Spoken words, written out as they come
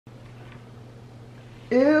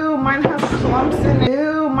Ew, mine has clumps in it.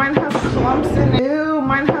 Ew, mine has clumps in it. Ew,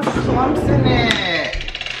 mine has clumps in it.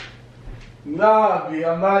 Nah, B,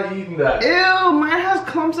 I'm not eating that. Ew, mine has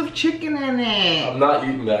clumps of chicken in it. I'm not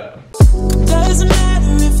eating that. Doesn't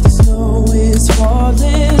matter if the snow is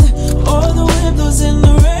falling or the wind blows and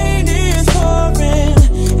the rain is pouring.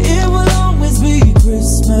 It will always be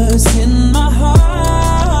Christmas in my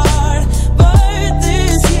heart. But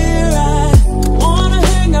this year I wanna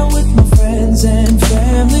hang out with my friends and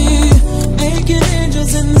family, making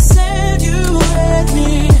angels in the sand, you and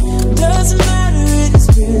me. Doesn't matter, it is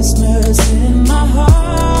Christmas in my heart.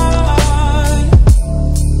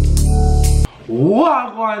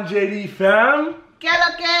 Wagwan JD fam. ¿Qué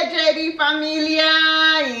lo que, JD familia?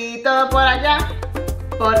 Y todo por allá,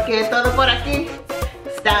 porque todo por aquí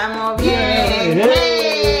estamos bien.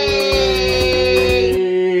 Hey.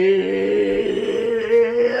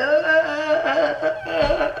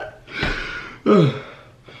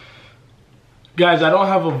 Guys, I don't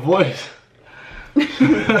have a voice.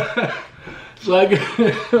 So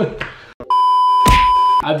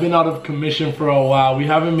I've been out of commission for a while. We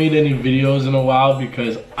haven't made any videos in a while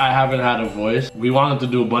because I haven't had a voice. We wanted to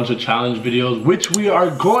do a bunch of challenge videos, which we are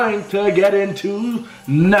going to get into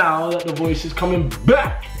now that the voice is coming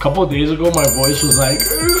back. A couple of days ago, my voice was like...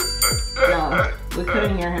 No, we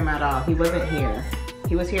couldn't hear him at all. He wasn't here.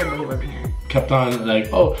 He was here, but he wasn't here. Kept on like,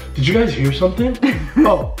 oh, did you guys hear something?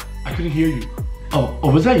 Oh, I couldn't hear you. Oh,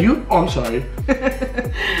 was that you? Oh, I'm sorry.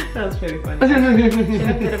 That was pretty funny. Should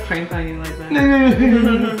have did a prank on you like that.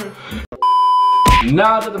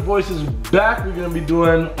 Now that the voice is back, we're gonna be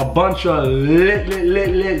doing a bunch of lit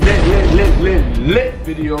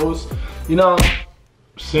videos. You know what I'm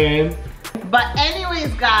saying? But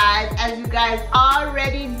anyways, guys, as you guys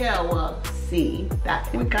already know, well, see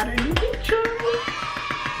that we got a new intro.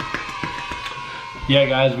 Yeah,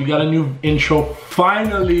 guys, we got a new intro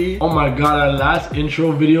finally. Oh my god, our last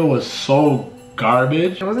intro video was so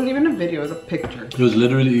garbage. It wasn't even a video, it was a picture. It was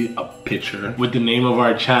literally a picture with the name of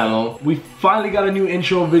our channel. We finally got a new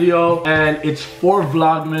intro video and it's for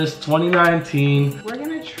Vlogmas 2019. We're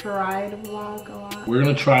gonna try to vlog a lot. We're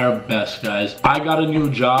gonna try our best, guys. I got a new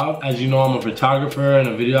job. As you know, I'm a photographer and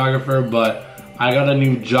a videographer, but I got a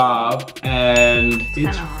new job and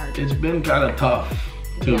it's been kind of tough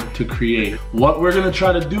to create. What we're gonna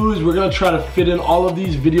try to do is we're gonna try to fit in all of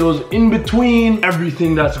these videos in between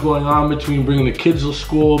everything that's going on, between bringing the kids to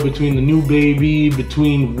school, between the new baby,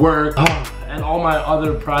 between work, and all my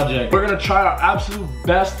other projects. We're gonna try our absolute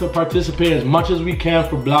best to participate as much as we can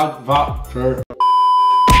for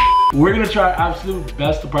We're gonna try our absolute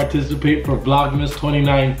best to participate for Vlogmas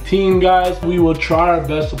 2019, guys. We will try our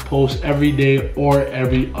best to post every day or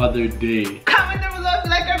every other day. Comment down below if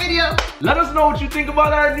you like our video. Let us know what you think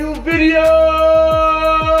about our new video,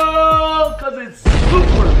 cause it's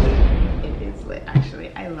super lit. It is lit,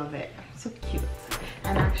 actually. I love it. So cute.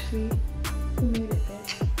 And actually, we made it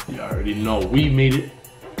there. You already know we made it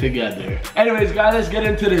together. Anyways, guys, let's get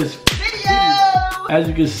into this Video! As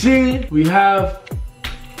you can see, we have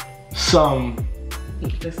some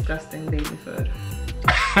disgusting baby food.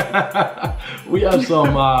 we have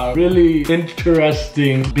some really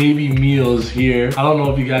interesting baby meals here. I don't know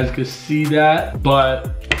if you guys could see that,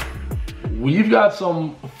 but we've got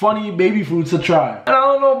some funny baby foods to try. And I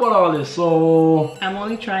don't know about all this, so... I'm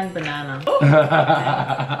only trying banana.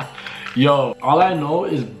 Yo, all I know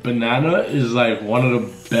is banana is like one of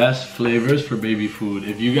the best flavors for baby food.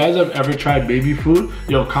 If you guys have ever tried baby food,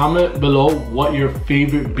 yo, comment below what your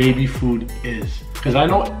favorite baby food is. Because I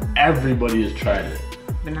know everybody has tried it.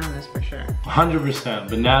 Bananas for sure. 100%.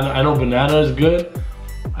 Banana, I know banana is good.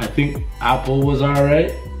 I think apple was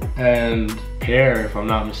alright. And pear, if I'm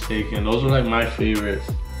not mistaken. Those are like my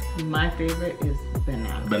favorites. My favorite is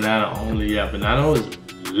banana. Banana only, yeah. Banana is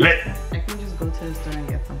lit. I can just go to the store and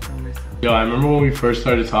get some for myself. Yo, I remember when we first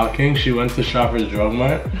started talking, she went to Shoppers Drug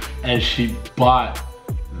Mart and she bought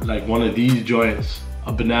like one of these joints,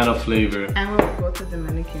 a banana flavor. And when we go to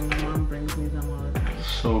Dominican, my mom brings me them all the time.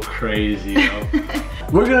 So crazy, yo.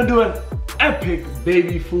 We're gonna do an epic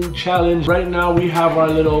baby food challenge. Right now we have our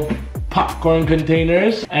little popcorn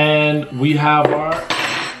containers and we have our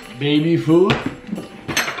baby food.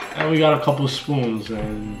 And we got a couple spoons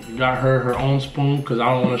and we got her own spoon because I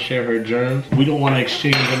don't want to share her germs. We don't want to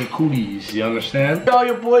exchange any cooties, you understand? Yo,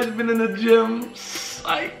 your boy's been in the gym,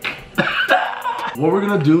 psych. What we're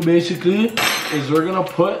gonna do basically is we're gonna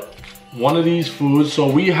put one of these foods. So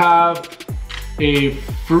we have a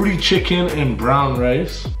fruity chicken and brown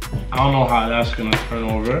rice. I don't know how that's gonna turn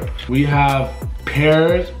over. We have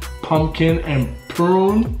pears, pumpkin, and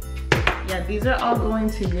prune. Yeah, these are all going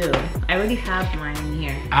to you. I already have mine in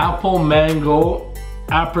here. Apple, mango,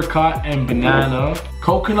 apricot and banana.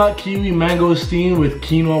 Coconut, kiwi, mangosteen with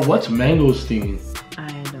quinoa. What's mangosteen? I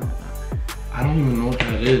don't know. I don't even know what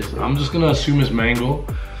that is. I'm just gonna assume it's mango.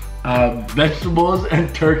 Vegetables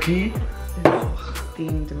and turkey.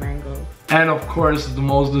 Steamed mango. And of course, the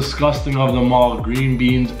most disgusting of them all, green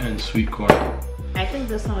beans and sweet corn. I think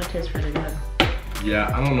this one would taste really good.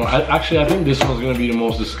 Yeah, I don't know. Actually, I think this one's gonna be the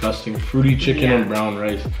most disgusting. Fruity chicken and brown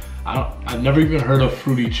rice. I've never even heard of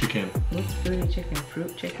fruity chicken. What's fruity chicken?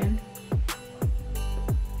 Fruit chicken?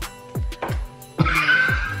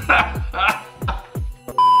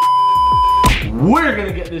 We're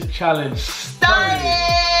gonna get this challenge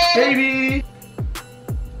started, baby.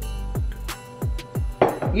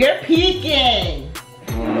 You're peeking.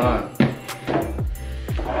 No, I'm not.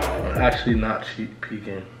 I'm actually not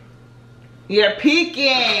peeking. You're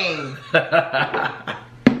peeking.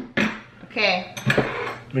 Okay.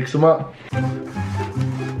 Mix them up.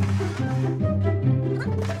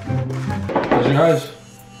 Close your eyes.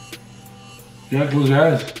 Yeah, close your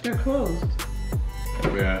eyes. They're closed.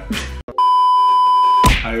 Yeah.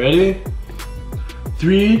 Are you ready?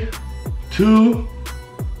 3, 2,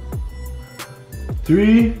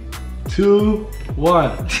 3, 2,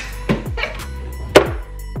 1.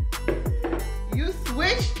 You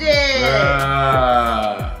switched it.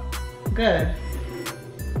 Good.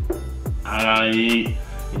 I gotta eat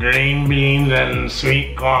green beans and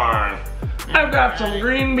sweet corn. I've got some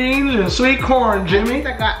green beans and sweet corn, I Jimmy. think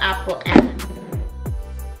I got apple and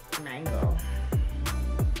mango.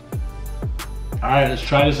 Alright, let's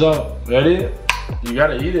try this out. Ready? You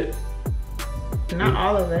gotta eat it. Not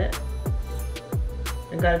all of it.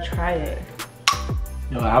 I gotta try it.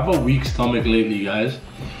 Yo, I have a weak stomach lately, guys.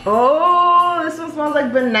 Oh, this one smells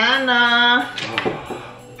like banana.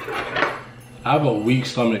 I have a weak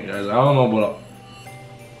stomach, guys. I don't know, but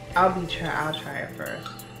I'll try it first.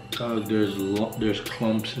 there's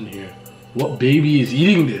clumps in here. What baby is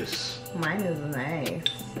eating this? Mine is nice.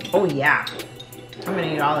 Oh yeah. I'm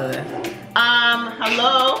gonna eat all of this.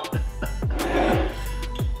 Hello?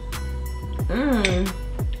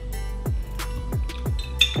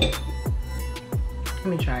 Let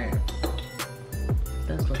me try it.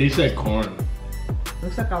 Tastes like corn.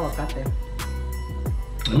 Looks like aguacate.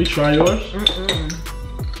 Let me try yours.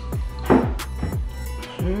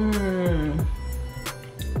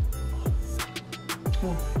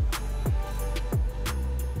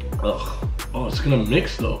 Ugh. Oh, it's gonna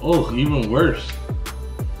mix though. Oh, even worse.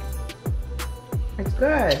 It's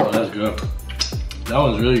good. Oh, that's good. That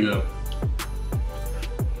one's really good.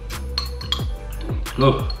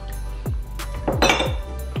 Ugh.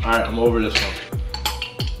 Alright, I'm over this one.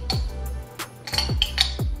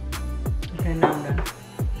 Okay, now I'm done.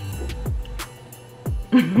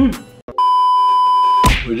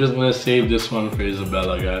 We're just gonna save this one for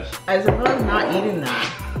Isabella, guys. Isabella's not eating that.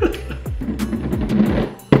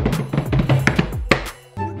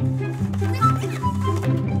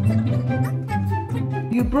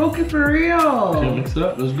 You broke it for real. Okay, mix it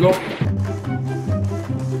up. Let's go.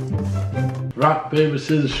 Rock, paper,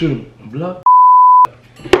 scissors, shoot. Blood.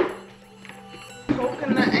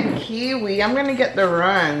 Coconut and kiwi. I'm gonna get the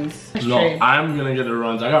runs. No, I'm gonna get the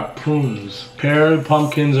runs. I got prunes. Pear,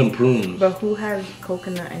 pumpkins, and prunes. But who has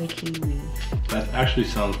coconut and kiwi? That actually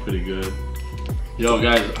sounds pretty good. Yo,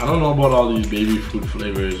 guys, I don't know about all these baby food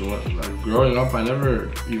flavors. Like, growing up, I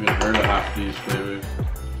never even heard of half these flavors.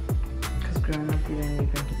 Because growing up, you didn't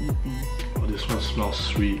even eat these. Oh, this one smells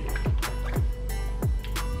sweet.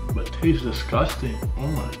 But tastes disgusting. Oh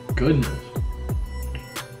my goodness.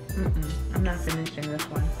 I'm not finishing this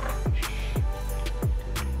one.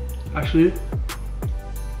 Actually,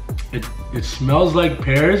 it smells like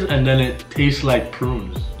pears and then it tastes like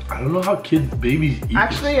prunes. I don't know how babies eat.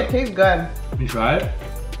 Actually, it tastes good. Let me try it.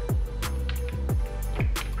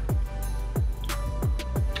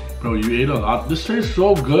 Bro, you ate a lot. This tastes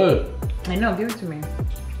so good. I know, give it to me.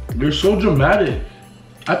 You're so dramatic.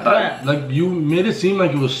 I thought, like, you made it seem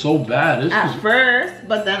like it was so bad. At first,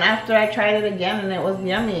 but then after I tried it again and it was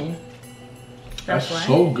yummy. That's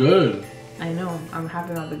so good. I know, I'm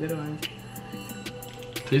having all the good ones.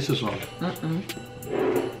 Taste this one.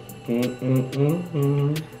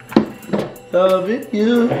 Loving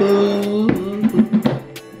you.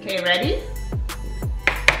 Okay, ready?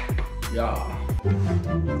 Yeah.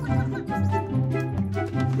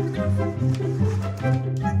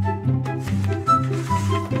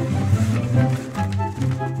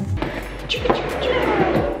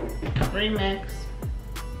 Remix.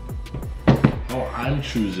 Oh, I'm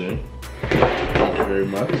choosing. Thank you very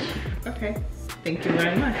much. Okay, thank you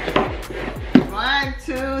very much. 1,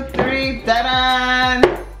 2, 3, da-dun!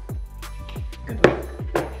 Good luck.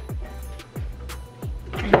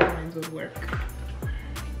 hands would work.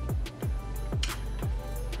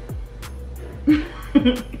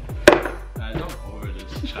 I'm over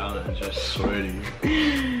this challenge, I swear to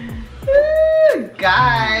you.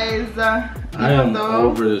 Guys, I am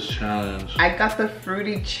over this challenge. I got the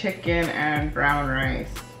fruity chicken and brown rice.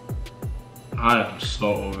 I am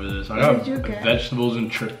so over this. I What got did you get? vegetables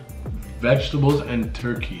and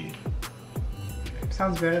turkey.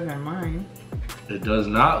 Sounds better than mine. It does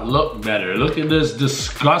not look better. Look at this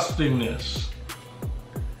disgustingness.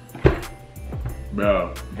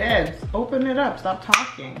 Bro. Debs, open it up. Stop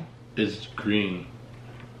talking. It's green.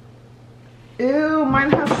 Ew,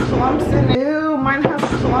 mine has clumps in it. Ew, mine has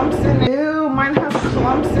clumps in it. Ew, mine has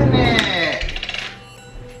clumps in it.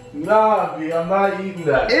 Nah, B, I'm not eating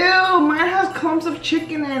that. Ew, mine has clumps of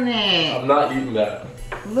chicken in it. I'm not eating that.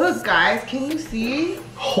 Look, guys, can you see?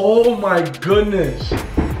 Oh my goodness.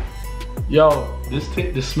 Yo,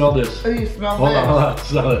 smell this. Oh, you smell Hold this? on,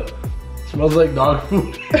 smell it. Smells like dog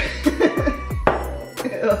food.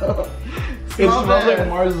 It smells like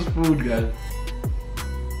Mars's food, guys.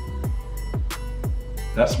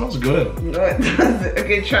 That smells good. No, it doesn't.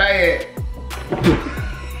 Okay, try it.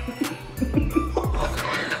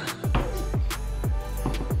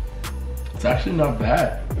 It's actually not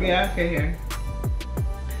bad. Yeah, okay, here.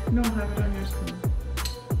 No, have it on your spoon.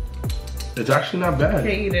 It's actually not bad.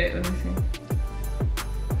 Okay, eat it. Let me see.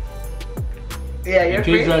 Yeah, your It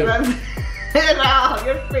face tastes like- does it all.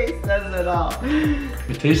 Your face does it all.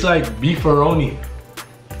 It tastes like beefaroni.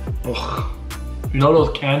 Ugh. You know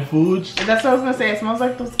those canned foods? That's what I was gonna say. It smells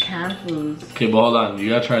like those canned foods. Okay, but hold on. You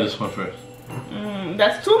gotta try this one first.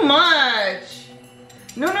 That's too much.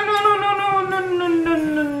 No.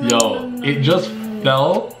 Yo, it just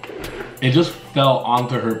fell. It just fell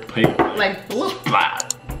onto her plate. Like, bloop.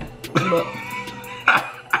 Splat.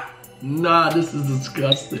 Nah, this is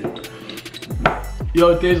disgusting. Yo,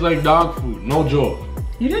 it tastes like dog food. No joke.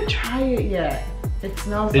 You didn't try it yet. It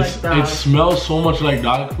smells like dog. It smells so much like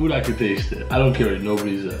dog food, I could taste it. I don't care what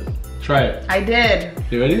nobody says. Try it. I did.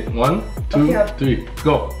 You ready? 1, 2, Okay. 3,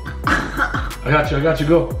 go. I got you,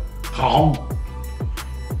 go.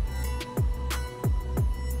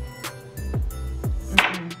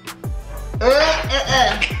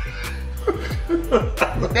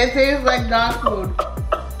 It tastes like dog food.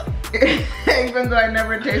 Even though I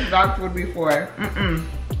never tasted dog food before.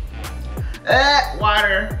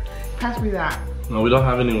 Water. Pass me that. No, we don't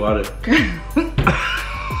have any water.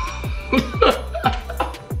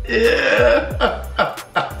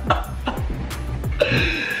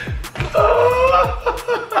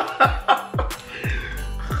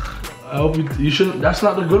 I hope you shouldn't. That's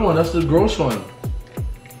not the good one. That's the gross one.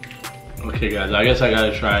 Okay, guys. I guess I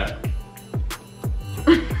gotta try it.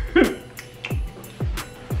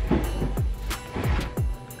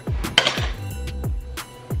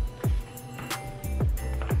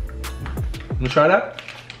 You try that?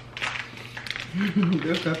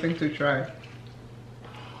 There's nothing to try.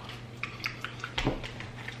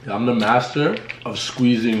 I'm the master of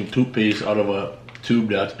squeezing toothpaste out of a tube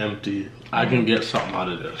that's empty. I can get something out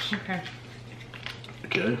of this. Okay.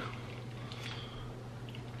 Okay.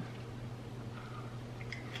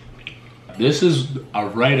 This is a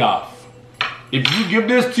write-off. If you give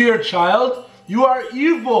this to your child, you are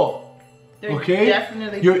evil. They're okay?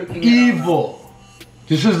 definitely You're puking it evil.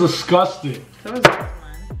 This is disgusting. So is this one.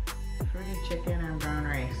 Fruity chicken and brown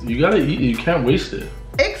rice. You gotta eat it. You can't waste it.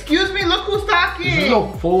 Excuse me, look who's talking. This is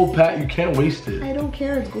a full pat. You can't waste it. I don't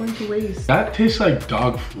care, it's going to waste. That tastes like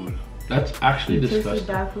dog food. That's actually You tasted disgusting.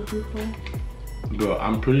 dog food before? Bro,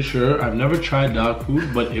 I'm pretty sure I've never tried dog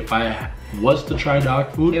food, but if I was to try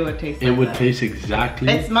dog food, It would taste it like would that. taste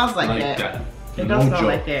exactly It smells like it. that. It No does smell joke.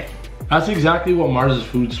 like it. That's exactly what Mars's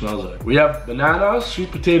food smells like. We have banana,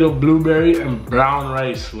 sweet potato, blueberry, and brown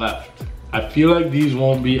rice left. I feel like these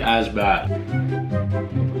won't be as bad.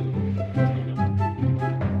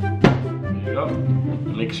 There you go.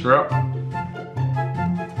 Mix her up.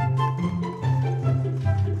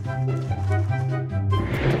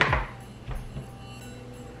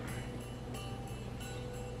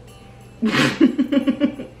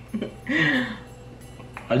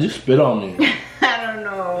 I just spit on me. I don't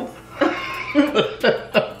know.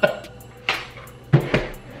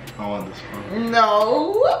 I want this one.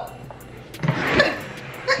 No.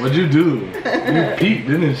 What'd you do? You peeked,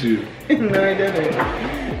 didn't you? No, I didn't.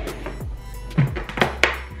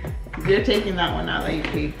 You're taking that one out that you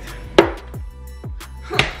peeked.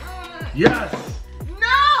 Yes!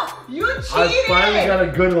 No! You cheated! I finally got a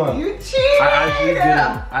good one. You cheated!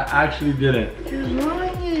 I actually didn't. You're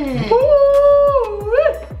lying.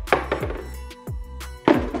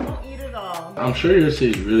 Don't eat it all. I'm sure yours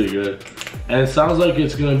tastes really good. And it sounds like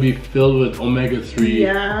it's gonna be filled with omega-3.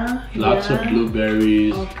 Yeah. Lots of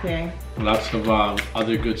blueberries. Okay. Lots of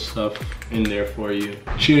other good stuff in there for you.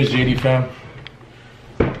 Cheers, JD fam.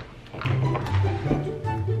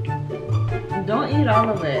 Don't eat all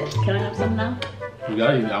of it. Can I have some now? You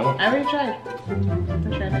gotta eat that one. I already tried. I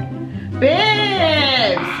tried it.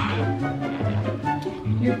 Babes!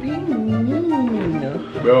 You're being mean.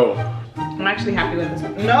 Bro. I'm actually happy with this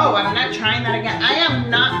one. No, I'm not trying that again. I am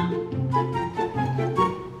not.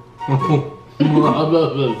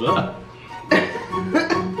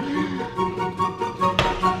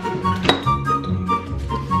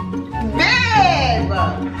 Babe!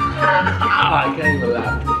 I can't even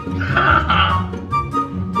laugh.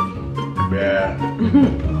 Yeah.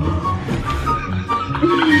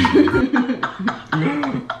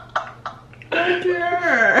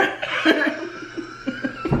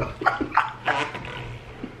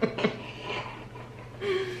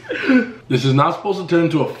 This is not supposed to turn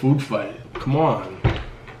into a food fight. Come on.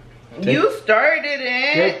 You started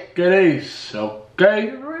it. Take it easy, okay?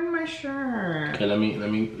 You ruined my shirt. Okay, let me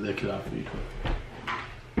lick it off for you.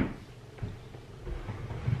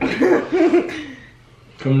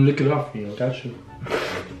 Come lick it off for you, I got you.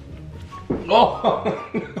 Oh!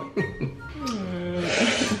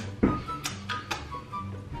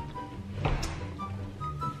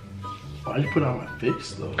 Why'd you put it on my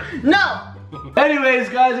face though? No! Anyways,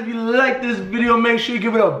 guys, if you like this video, make sure you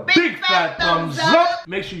give it a big fat thumbs up.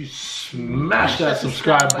 Make sure you smash that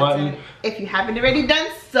subscribe button. If you haven't already done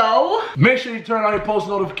so. Make sure you turn on your post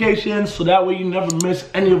notifications so that way you never miss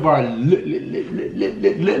any of our lit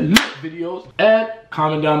videos. And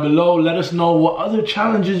comment down below, let us know what other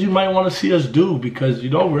challenges you might want to see us do, because you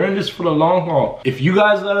know we're in this for the long haul. If you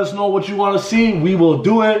guys let us know what you want to see, we will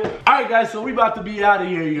do it. Alright guys, so we about to be out of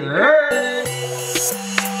here. You heard?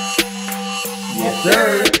 Yes,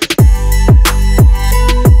 sir.